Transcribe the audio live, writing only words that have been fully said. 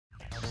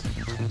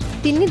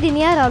तीन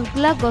दिनिया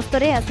राउरकेला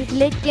गस्तरे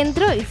आसिथिले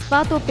केंद्र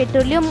इस्पात और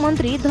पेट्रोलियम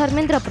मंत्री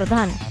धर्मेंद्र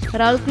प्रधान।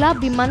 राउरकेला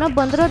विमान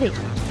बंदर रे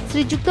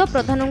श्रीजुक्त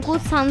प्रधान को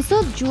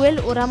सांसद जुएल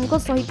ओराम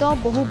सहित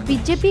बहु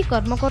बीजेपी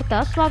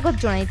कर्मकर्ता स्वागत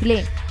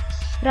जणाइथिले।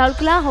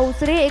 राउरकेला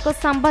हाउस रे एक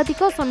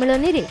सांबादिक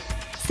सम्मेलन रे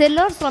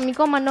सेलर श्रमिक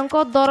मानक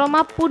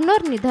दरमा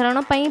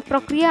पुनर्निर्धारण पई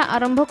प्रक्रिया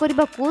आरंभ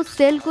करने को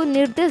सेल को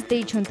निर्देश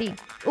देइछंती।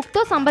 उक्त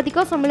सांबादिक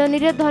सम्मेलन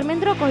रे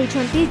धर्मेंद्र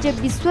कहिछंती जे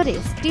विश्व रे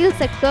स्टील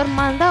सेक्टर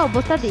मांदा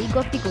अवस्था दे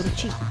गति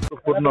करुछि।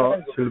 पूर्ण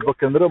शिल्प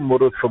केंद्र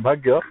मोर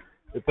सौभाग्य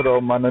एथर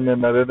माननीय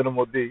नरेंद्र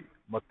मोदी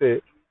मते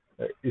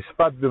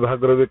इस्पात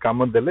विभाग रे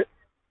काम देले।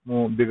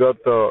 मु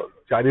विगत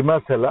 4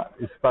 मास हैला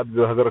इस्पात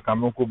विभाग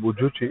काम को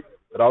बुझुछि।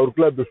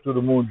 राउरकेला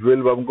दृष्टि मु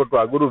जुएल बाबू को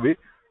आगुरु भी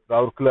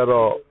राउरकेला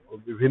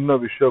विभिन्न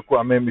विषय को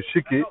आम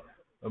मिसिकी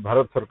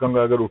भारत सरकार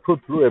आगे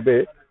उठाऊँ।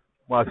 एवं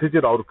मुझे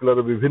राउरकेला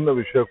विभिन्न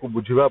विषय को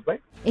बुझा।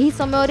 एही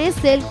समय रे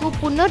सेल को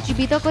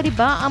पुनर्जीवित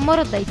करबा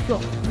आमर दायित्व।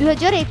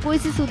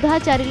 2021 सुधा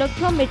 4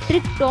 लाख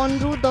मेट्रिक टन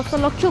रु 10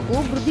 लाख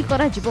को वृद्धि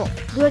करा जिवो।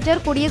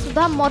 2020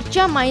 सुधा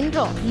मर्चा माइन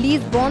रो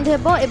लीज बंद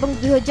हेबो एवं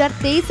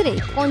 2023 रे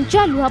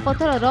कंचा लुहा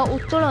पथरर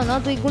उत्तोलन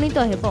द्विगुणित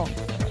हेबो।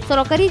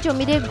 सरकारी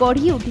जमी रे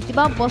गढ़ी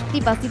उठिथिबा बस्ती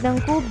बासिंदा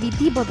को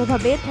विधिबद्ध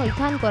भावे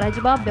थैथान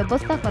कराजिबा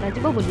व्यवस्था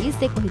कराजिबो बोली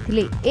से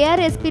कहिथिले।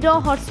 आरएसप रो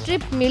हॉट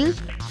स्ट्रिप मिल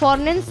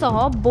फर्नेस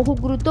सह बहु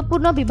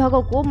गुरुत्वपूर्ण विभाग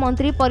को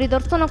मंत्री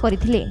परिदर्शन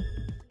करथिले।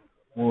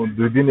 मु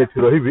 2 दिन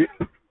एथि रहिबी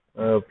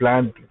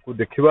प्लांट को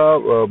देखिबा,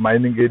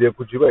 माइनिंग एरिया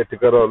को जिबा,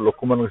 एଠିकार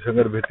लोक मान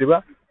संगे भेटिबा,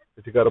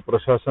 एଠିकार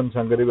प्रशासन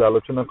संगे भी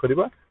आलोचना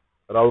करिबा।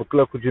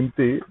 राउरकेला को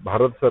जिमती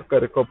भारत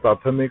सरकार एक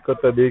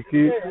प्राथमिकता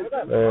देकी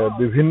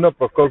विभिन्न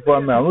प्रकल्प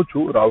आम आणुचु।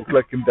 राउरकेला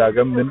किमती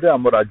आगामी दिन में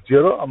आम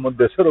राज्यर आम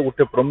देशर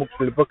गोटे प्रमुख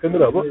शिल्प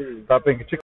केन्द्र हम।